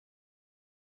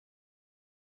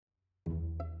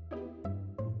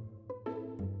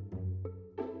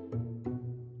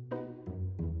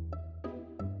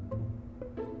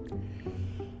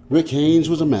Rick Haynes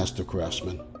was a master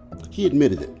craftsman. He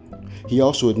admitted it. He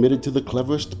also admitted to the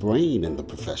cleverest brain in the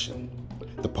profession.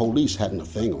 The police hadn't a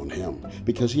thing on him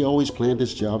because he always planned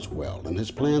his jobs well, and his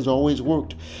plans always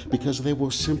worked because they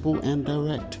were simple and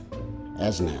direct,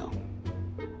 as now.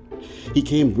 He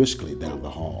came briskly down the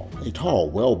hall, a tall,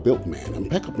 well-built man,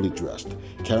 impeccably dressed,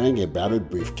 carrying a battered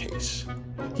briefcase.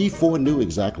 He foreknew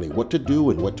exactly what to do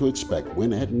and what to expect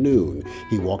when, at noon,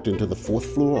 he walked into the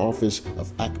fourth-floor office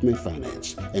of Acme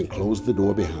Finance and closed the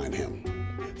door behind him.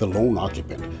 The lone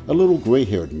occupant, a little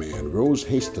gray-haired man, rose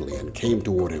hastily and came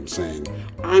toward him, saying,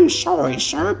 "I'm sorry,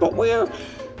 sir, but we're—"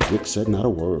 Rick said not a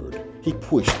word. He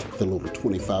pushed the little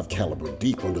 .25 caliber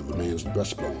deep under the man's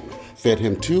breastbone, fed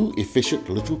him 2 efficient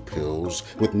little pills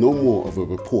with no more of a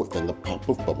report than the pop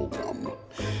of bubble gum,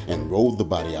 and rolled the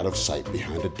body out of sight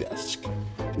behind a desk.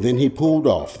 Then he pulled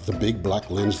off the big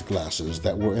black-lensed glasses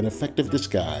that were an effective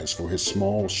disguise for his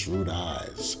small, shrewd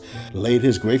eyes, laid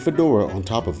his gray fedora on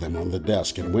top of them on the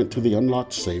desk, and went to the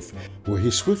unlocked safe, where he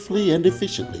swiftly and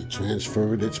efficiently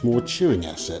transferred its more cheering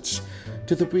assets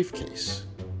to the briefcase.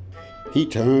 He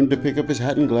turned to pick up his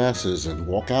hat and glasses and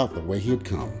walk out the way he had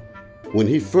come, when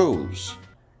he froze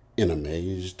in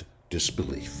amazed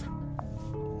disbelief.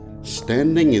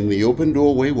 Standing in the open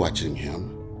doorway watching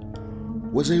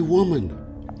him was a woman.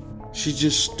 She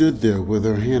just stood there with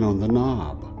her hand on the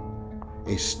knob.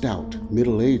 A stout,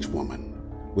 middle-aged woman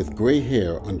with gray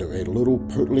hair under a little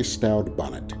pertly styled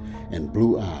bonnet and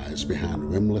blue eyes behind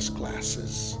rimless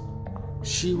glasses.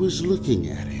 She was looking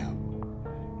at him,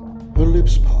 her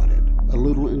lips parted, a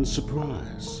little in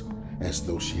surprise, as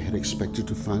though she had expected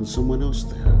to find someone else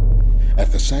there.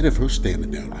 At the sight of her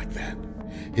standing there like that,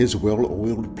 his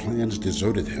well-oiled plans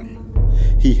deserted him.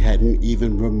 He hadn't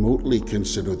even remotely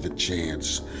considered the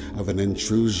chance of an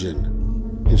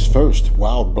intrusion. His first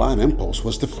wild, blind impulse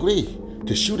was to flee,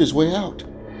 to shoot his way out.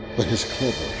 But his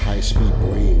clever, high-speed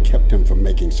brain kept him from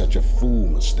making such a fool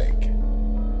mistake.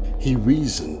 He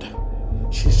reasoned,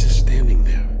 she's just standing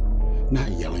there, not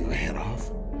yelling her head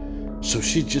off. So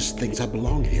she just thinks I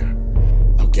belong here.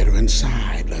 I'll get her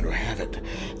inside, let her have it.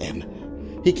 And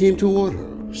he came toward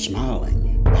her,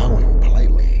 smiling, bowing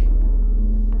politely.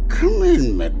 "Come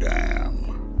in,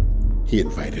 madame," he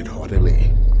invited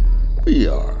heartily. "We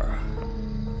are."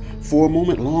 For a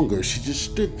moment longer, she just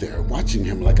stood there, watching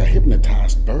him like a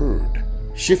hypnotized bird,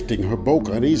 shifting her bulk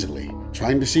uneasily,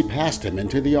 trying to see past him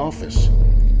into the office.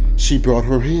 She brought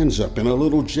her hands up in a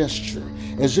little gesture,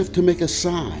 as if to make a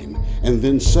sign, and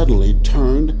then suddenly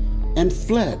turned and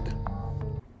fled.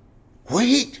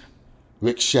 "Wait!"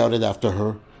 Rick shouted after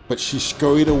her, but she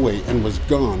scurried away and was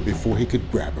gone before he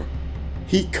could grab her.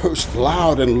 He cursed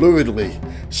loud and luridly.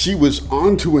 She was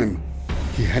onto him.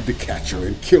 He had to catch her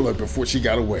and kill her before she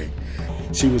got away.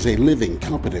 She was a living,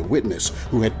 competent witness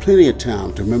who had plenty of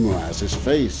time to memorize his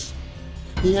face.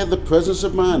 He had the presence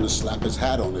of mind to slap his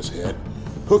hat on his head,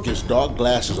 hook his dark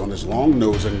glasses on his long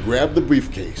nose, and grab the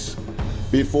briefcase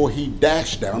before he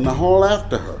dashed down the hall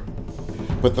after her.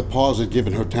 But the pause had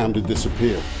given her time to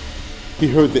disappear. He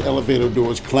heard the elevator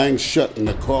doors clang shut and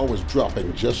the car was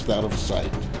dropping just out of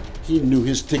sight. He knew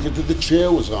his ticket to the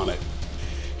chair was on it.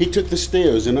 He took the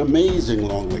stairs in amazing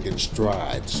long-legged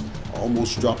strides,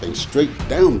 almost dropping straight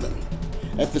down them.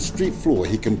 At the street floor,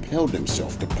 he compelled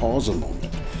himself to pause a moment,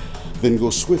 then go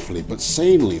swiftly but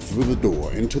sanely through the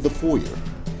door into the foyer.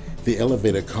 The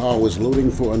elevator car was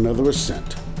loading for another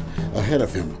ascent. Ahead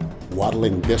of him,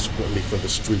 waddling desperately for the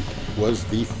street, was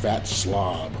the fat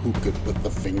slob who could put the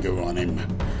finger on him.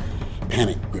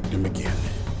 Panic gripped him again.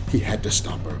 He had to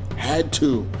stop her. Had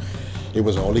to. It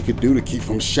was all he could do to keep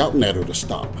from shouting at her to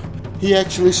stop. He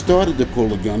actually started to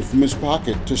pull a gun from his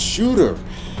pocket to shoot her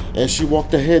as she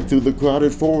walked ahead through the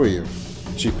crowded foyer.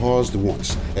 She paused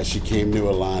once as she came near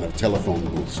a line of telephone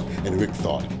booths, and Rick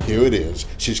thought, here it is.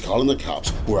 She's calling the cops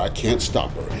where I can't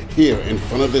stop her, here in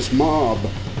front of this mob.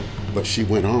 But she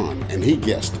went on, and he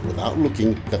guessed, without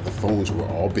looking, that the phones were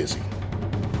all busy.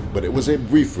 But it was a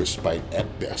brief respite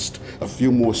at best. A few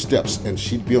more steps, and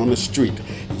she'd be on the street,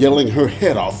 yelling her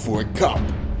head off for a cop.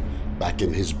 Back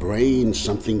in his brain,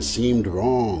 something seemed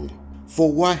wrong. For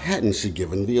why hadn't she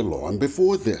given the alarm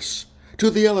before this? To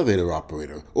the elevator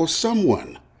operator, or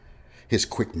someone? His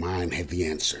quick mind had the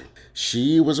answer.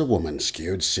 She was a woman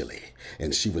scared silly,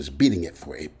 and she was beating it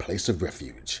for a place of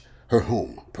refuge. Her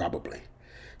home, probably.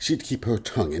 She'd keep her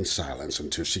tongue in silence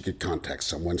until she could contact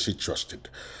someone she trusted.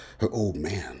 Her old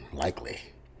man, likely.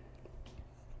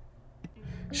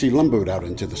 She lumbered out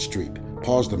into the street,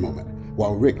 paused a moment,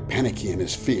 while Rick, panicky in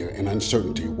his fear and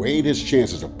uncertainty, weighed his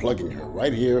chances of plugging her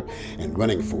right here and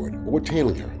running for it, or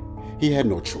tailing her. He had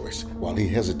no choice. While he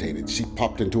hesitated, she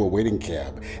popped into a waiting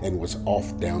cab and was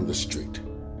off down the street.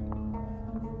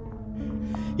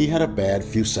 He had a bad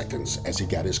few seconds as he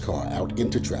got his car out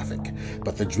into traffic,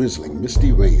 but the drizzling,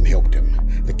 misty rain helped him.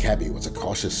 The cabbie was a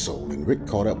cautious soul, and Rick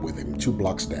caught up with him 2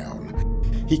 blocks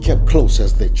down. He kept close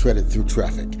as they treaded through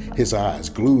traffic, his eyes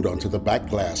glued onto the back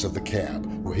glass of the cab,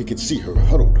 where he could see her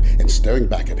huddled and staring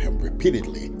back at him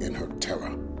repeatedly in her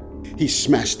terror. He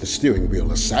smashed the steering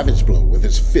wheel a savage blow with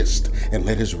his fist and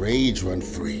let his rage run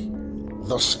free.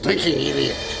 "The stinking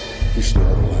idiot!" he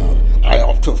snorted aloud. "I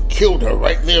ought to have killed her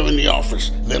right there in the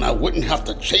office. Then I wouldn't have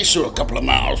to chase her a couple of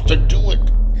miles to do it."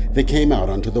 They came out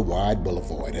onto the wide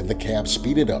boulevard and the cab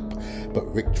speeded up,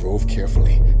 but Rick drove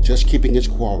carefully, just keeping his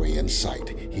quarry in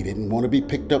sight. He didn't want to be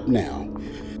picked up now.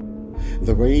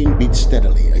 The rain beat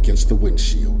steadily against the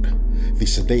windshield. The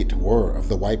sedate whir of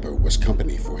the wiper was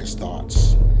company for his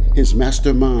thoughts. His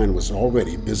mastermind was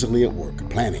already busily at work,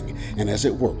 planning, and as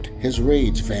it worked, his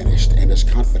rage vanished and his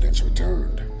confidence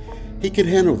returned. He could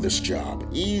handle this job.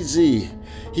 Easy.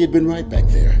 He had been right back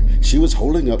there. She was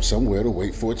holding up somewhere to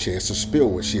wait for a chance to spill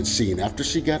what she had seen after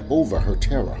she got over her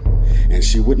terror. And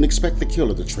she wouldn't expect the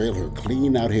killer to trail her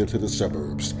clean out here to the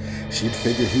suburbs. She'd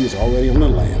figured he was already on the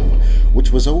lam,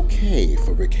 which was okay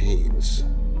for Rick Haynes.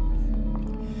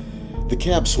 The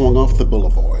cab swung off the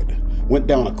boulevard, went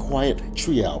down a quiet,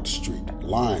 tree-out street,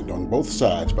 lined on both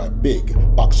sides by big,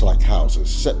 box-like houses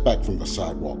set back from the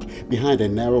sidewalk behind a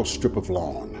narrow strip of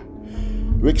lawn.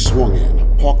 Rick swung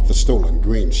in, parked the stolen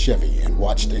green Chevy, and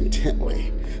watched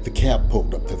intently. The cab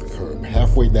pulled up to the curb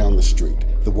halfway down the street.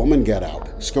 The woman got out,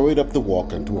 scurried up the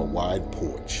walk onto a wide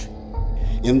porch.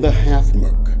 In the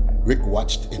half-murk, Rick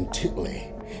watched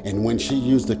intently, and when she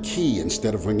used a key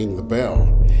instead of ringing the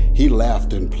bell, he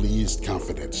laughed in pleased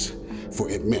confidence, for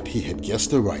it meant he had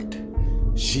guessed aright.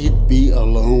 She'd be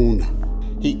alone.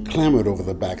 He clambered over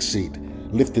the back seat,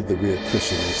 lifted the rear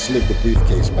cushion, and slid the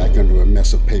briefcase back under a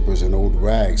mess of papers and old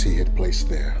rags he had placed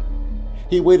there.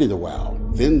 He waited a while,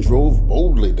 then drove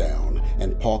boldly down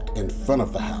and parked in front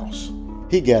of the house.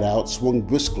 He got out, swung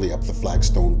briskly up the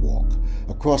flagstone walk,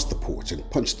 across the porch, and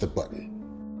punched the button.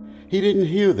 He didn't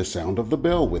hear the sound of the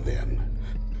bell within,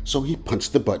 so he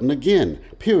punched the button again,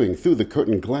 peering through the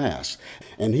curtained glass,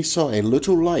 and he saw a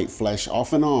little light flash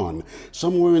off and on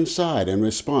somewhere inside in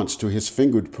response to his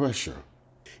fingered pressure.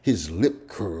 His lip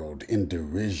curled in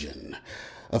derision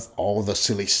of all the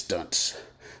silly stunts.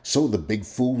 So the big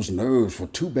fool's nerves were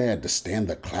too bad to stand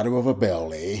the clatter of a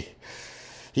bell, eh?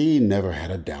 He never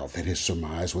had a doubt that his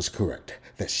surmise was correct,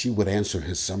 that she would answer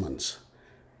his summons.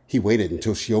 He waited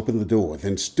until she opened the door,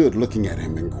 then stood looking at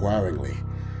him inquiringly.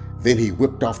 Then he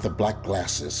whipped off the black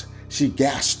glasses. She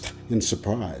gasped in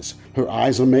surprise, her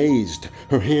eyes amazed.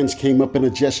 Her hands came up in a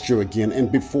gesture again, and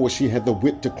before she had the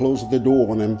wit to close the door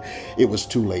on him, it was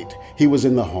too late. He was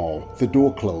in the hall, the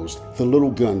door closed, the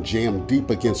little gun jammed deep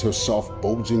against her soft,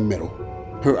 bulging middle.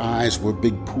 Her eyes were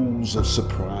big pools of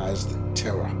surprised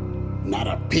terror. "Not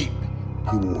a peep,"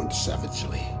 he warned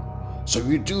savagely. "So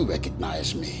you do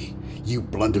recognize me, you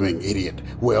blundering idiot.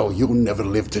 Well, you'll never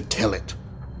live to tell it."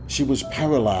 She was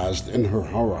paralyzed in her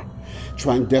horror,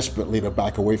 trying desperately to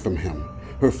back away from him,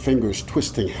 her fingers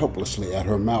twisting helplessly at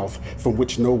her mouth from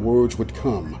which no words would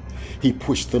come. He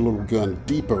pushed the little gun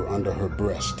deeper under her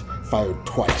breast, fired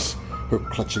twice. Her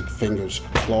clutching fingers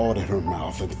clawed at her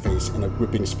mouth and face in a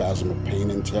gripping spasm of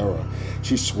pain and terror.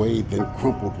 She swayed, then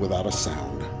crumpled without a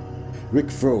sound.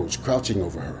 Rick froze, crouching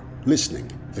over her,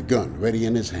 listening, the gun ready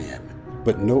in his hand.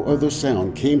 But no other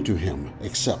sound came to him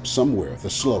except somewhere the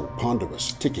slow,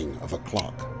 ponderous ticking of a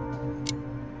clock.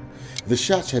 The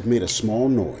shots had made a small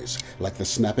noise, like the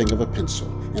snapping of a pencil,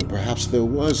 and perhaps there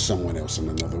was someone else in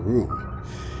another room.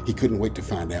 He couldn't wait to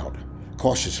find out.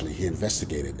 Cautiously, he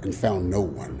investigated and found no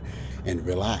one, and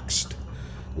relaxed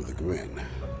with a grin.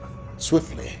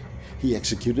 Swiftly, he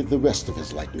executed the rest of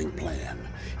his lightning plan.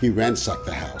 He ransacked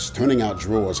the house, turning out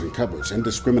drawers and cupboards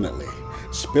indiscriminately,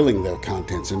 spilling their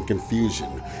contents in confusion,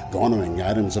 garnering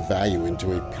items of value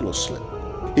into a pillow slip.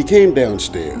 He came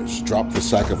downstairs, dropped the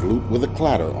sack of loot with a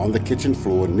clatter on the kitchen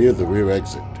floor near the rear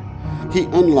exit. He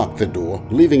unlocked the door,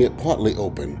 leaving it partly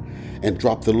open, and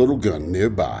dropped the little gun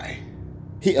nearby.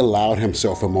 He allowed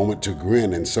himself a moment to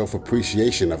grin in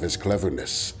self-appreciation of his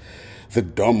cleverness. The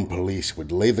dumb police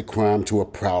would lay the crime to a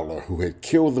prowler who had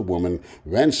killed the woman,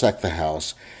 ransacked the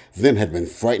house, then had been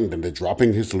frightened into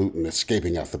dropping his loot and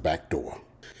escaping out the back door.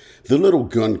 The little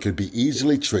gun could be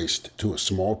easily traced to a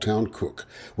small-town crook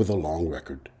with a long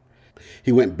record.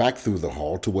 He went back through the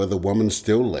hall to where the woman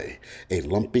still lay, a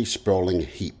lumpy, sprawling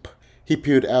heap. He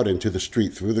peered out into the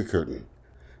street through the curtain.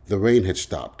 The rain had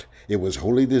stopped. It was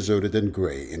wholly deserted and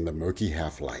gray in the murky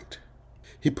half-light.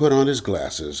 He put on his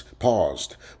glasses,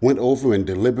 paused, went over and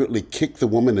deliberately kicked the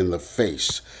woman in the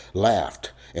face,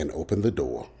 laughed, and opened the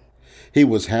door. He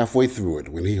was halfway through it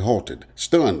when he halted,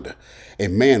 stunned. A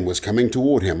man was coming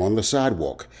toward him on the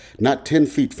sidewalk, not 10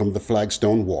 feet from the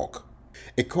flagstone walk.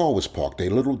 A car was parked a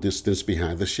little distance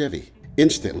behind the Chevy.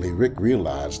 Instantly, Rick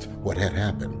realized what had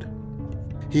happened.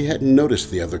 He hadn't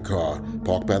noticed the other car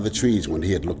parked by the trees when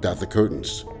he had looked out the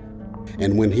curtains.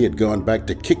 And when he had gone back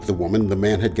to kick the woman, the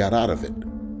man had got out of it.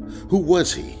 Who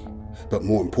was he? But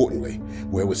more importantly,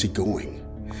 where was he going?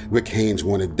 Rick Haynes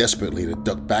wanted desperately to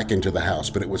duck back into the house,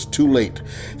 but it was too late.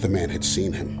 The man had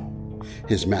seen him.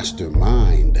 His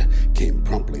mastermind came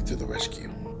promptly to the rescue.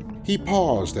 He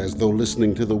paused as though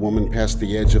listening to the woman past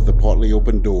the edge of the partly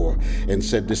open door and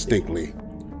said distinctly,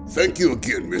 "Thank you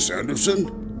again, Miss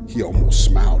Anderson." He almost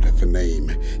smiled at the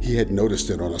name. He had noticed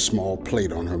it on a small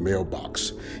plate on her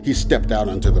mailbox. He stepped out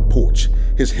onto the porch,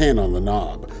 his hand on the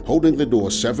knob, holding the door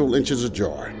several inches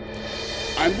ajar.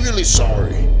 "I'm really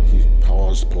sorry." He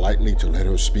paused politely to let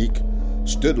her speak,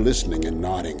 stood listening and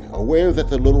nodding, aware that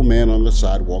the little man on the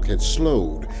sidewalk had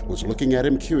slowed, was looking at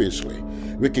him curiously.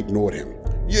 Rick ignored him.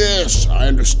 "Yes, I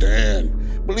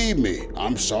understand. Believe me,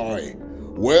 I'm sorry.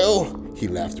 Well," he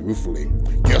laughed ruefully,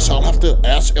 "guess I'll have to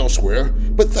ask elsewhere,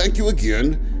 but thank you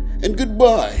again, and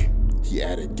goodbye," he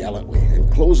added gallantly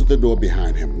and closed the door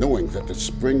behind him, knowing that the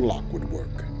spring lock would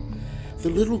work. The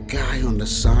little guy on the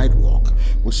sidewalk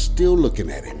was still looking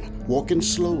at him, walking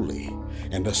slowly,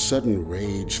 and a sudden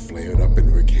rage flared up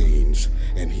in Rick Haynes,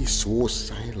 and he swore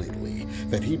silently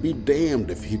that he'd be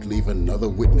damned if he'd leave another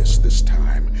witness this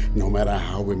time, no matter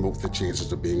how remote the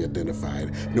chances of being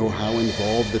identified, nor how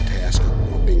involved the task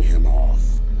of bumping him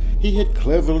off. He had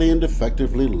cleverly and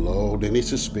effectively lulled any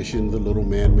suspicion the little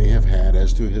man may have had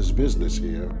as to his business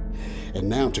here, and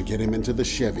now to get him into the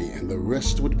Chevy and the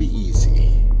rest would be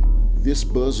easy. This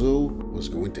buzzo was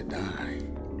going to die.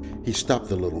 He stopped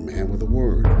the little man with a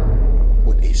word.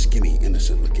 What a skinny,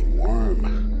 innocent-looking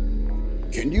worm.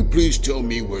 "Can you please tell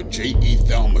me where J.E.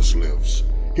 Thalmus lives?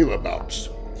 Hereabouts?"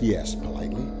 he asked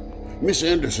politely. "Miss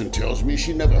Anderson tells me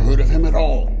she never heard of him at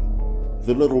all."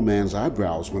 The little man's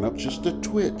eyebrows went up just a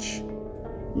twitch.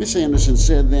 "Miss Anderson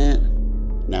said that?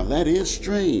 Now that is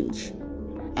strange.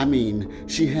 I mean,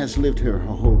 she has lived here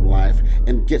her whole life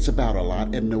and gets about a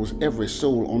lot and knows every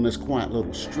soul on this quiet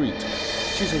little street.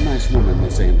 She's a nice woman,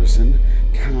 Miss Anderson,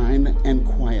 kind and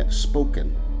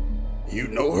quiet-spoken." "You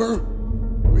know her?"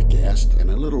 Rick asked, and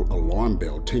a little alarm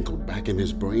bell tinkled back in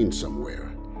his brain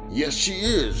somewhere. "Yes, she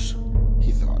is,"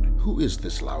 he thought. Who is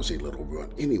this lousy little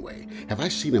runt anyway? Have I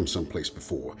seen him someplace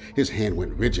before? His hand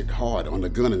went rigid, hard on the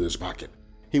gun in his pocket.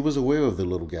 He was aware of the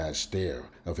little guy's stare,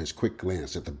 of his quick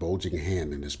glance at the bulging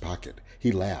hand in his pocket.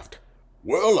 He laughed.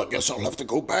 "Well, I guess I'll have to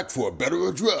go back for a better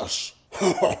address."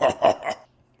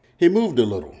 He moved a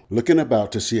little, looking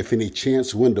about to see if any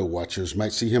chance window watchers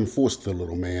might see him force the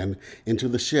little man into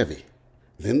the Chevy.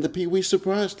 Then the Pee-wee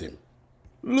surprised him.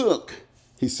 "Look,"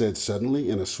 he said suddenly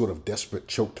in a sort of desperate,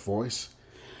 choked voice,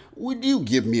 "would you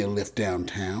give me a lift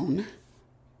downtown?"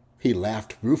 He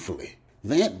laughed ruefully.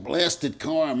 "That blasted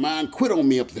car of mine quit on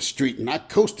me up the street and I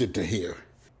coasted to here."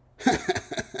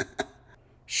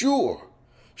 Sure,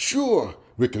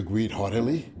 Rick agreed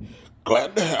heartily.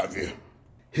 "Glad to have you."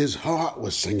 His heart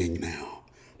was singing now.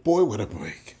 Boy, what a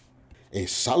break. A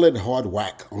solid hard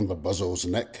whack on the buzzo's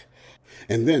neck,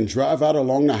 and then drive out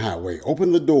along the highway,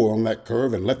 open the door on that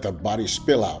curve and let the body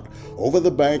spill out, over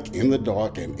the bank, in the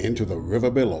dark, and into the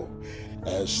river below.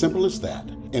 As simple as that,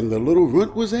 and the little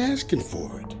runt was asking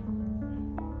for it.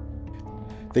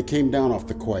 They came down off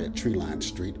the quiet tree-lined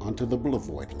street onto the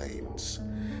boulevard lanes,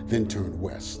 then turned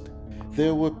west.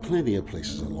 There were plenty of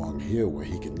places along here where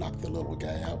he could knock the little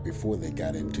guy out before they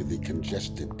got into the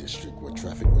congested district where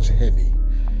traffic was heavy,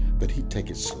 but he'd take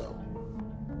it slow.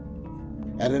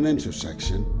 At an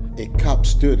intersection, a cop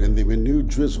stood in the renewed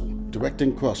drizzle,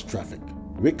 directing cross traffic.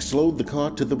 Rick slowed the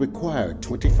car to the required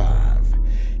 25.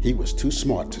 He was too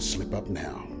smart to slip up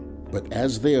now. But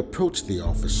as they approached the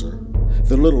officer,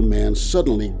 the little man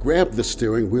suddenly grabbed the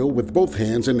steering wheel with both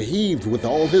hands and heaved with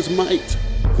all his might.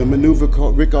 The maneuver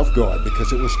caught Rick off guard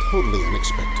because it was totally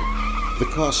unexpected. The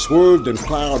car swerved and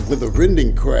plowed with a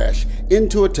rending crash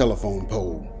into a telephone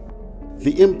pole.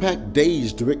 The impact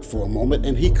dazed Rick for a moment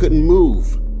and he couldn't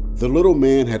move. The little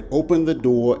man had opened the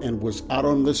door and was out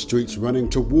on the streets running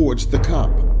towards the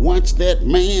cop. "Watch that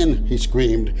man," he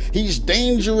screamed. "He's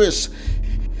dangerous.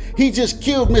 He just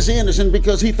killed Miss Anderson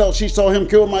because he thought she saw him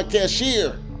kill my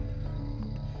cashier."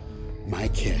 My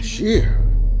cashier?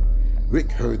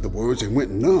 Rick heard the words and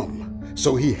went numb.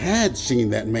 So he had seen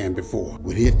that man before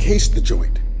when he had cased the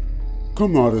joint.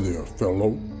 "Come out of there,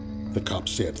 fellow," the cop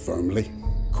said firmly.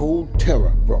 Cold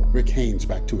terror brought Rick Haynes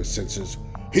back to his senses.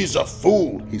 "He's a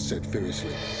fool," he said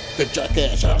furiously. "The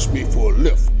jackass asked me for a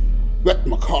lift. Wrecked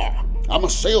my car. I'm a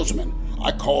salesman.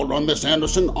 I called on Miss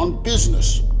Anderson on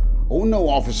business. Oh no,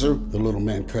 officer, the little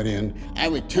man cut in. I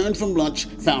returned from lunch,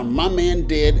 found my man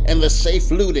dead, and the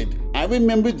safe looted. I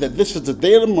remembered that this was the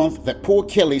day of the month that poor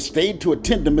Kelly stayed to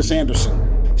attend to Miss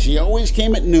Anderson. She always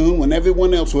came at noon when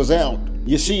everyone else was out.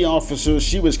 You see, officer,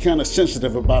 she was kind of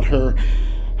sensitive about her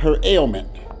ailment,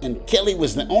 and Kelly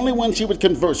was the only one she would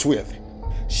converse with.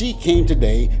 She came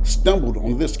today, stumbled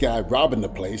on this guy robbing the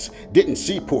place, didn't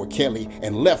see poor Kelly,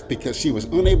 and left because she was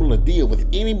unable to deal with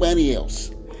anybody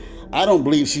else. I don't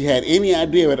believe she had any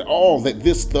idea at all that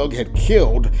this thug had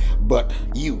killed, but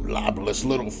you libelous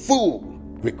little fool,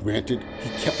 Rick ranted. He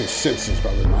kept his senses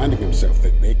by reminding himself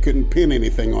that they couldn't pin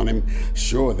anything on him.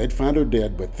 Sure, they'd find her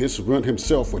dead, but this runt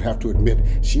himself would have to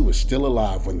admit she was still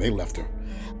alive when they left her.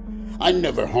 I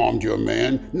never harmed your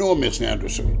man, nor Miss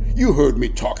Anderson. You heard me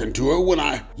talking to her when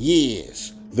I...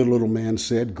 Yes, the little man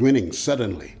said, grinning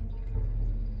suddenly.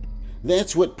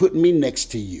 That's what put me next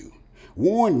to you.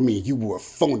 Warned me you were a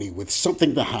phony with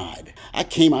something to hide. I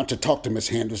came out to talk to Miss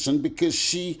Henderson because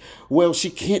she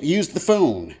can't use the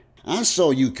phone. I saw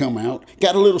you come out,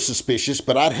 got a little suspicious,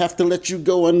 but I'd have to let you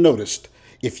go unnoticed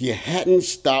if you hadn't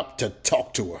stopped to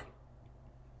talk to her.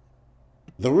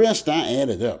 The rest I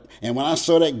added up, and when I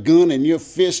saw that gun in your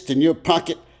fist in your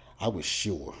pocket, I was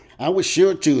sure. I was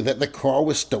sure, too, that the car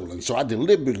was stolen, so I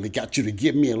deliberately got you to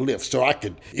give me a lift so I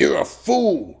could... You're a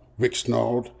fool, Rick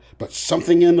snarled. But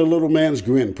something in the little man's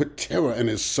grin put terror in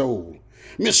his soul.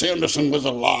 Miss Anderson was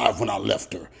alive when I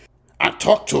left her. I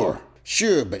talked to her.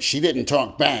 Sure, but she didn't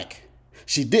talk back.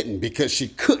 She didn't because she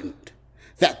couldn't.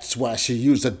 That's why she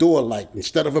used a door light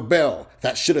instead of a bell.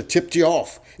 That should have tipped you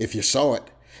off if you saw it.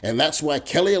 And that's why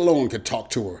Kelly alone could talk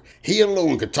to her. He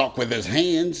alone could talk with his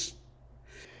hands.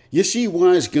 You see,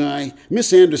 wise guy,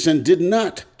 Miss Anderson did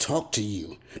not talk to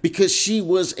you because she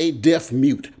was a deaf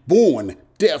mute, born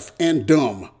deaf and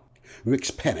dumb.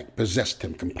 Rick's panic possessed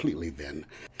him completely then.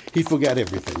 He forgot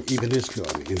everything, even his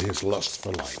gun, in his lust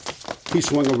for life. He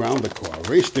swung around the car,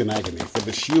 raced in agony for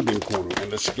the shielding corner,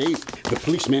 and escaped. The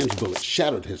policeman's bullet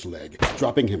shattered his leg,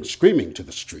 dropping him screaming to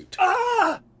the street.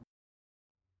 Ah!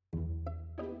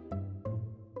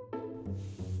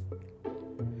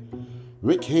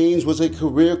 Rick Haynes was a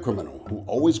career criminal who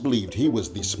always believed he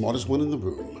was the smartest one in the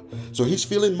room, so he's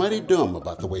feeling mighty dumb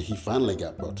about the way he finally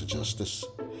got brought to justice.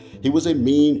 He was a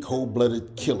mean,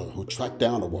 cold-blooded killer who tracked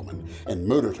down a woman and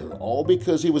murdered her, all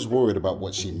because he was worried about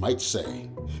what she might say.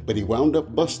 But he wound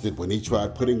up busted when he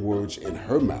tried putting words in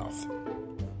her mouth.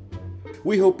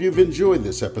 We hope you've enjoyed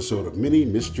this episode of Mini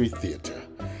Mystery Theater.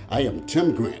 I am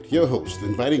Tim Grant, your host,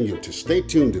 inviting you to stay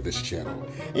tuned to this channel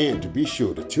and to be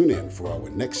sure to tune in for our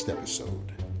next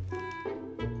episode.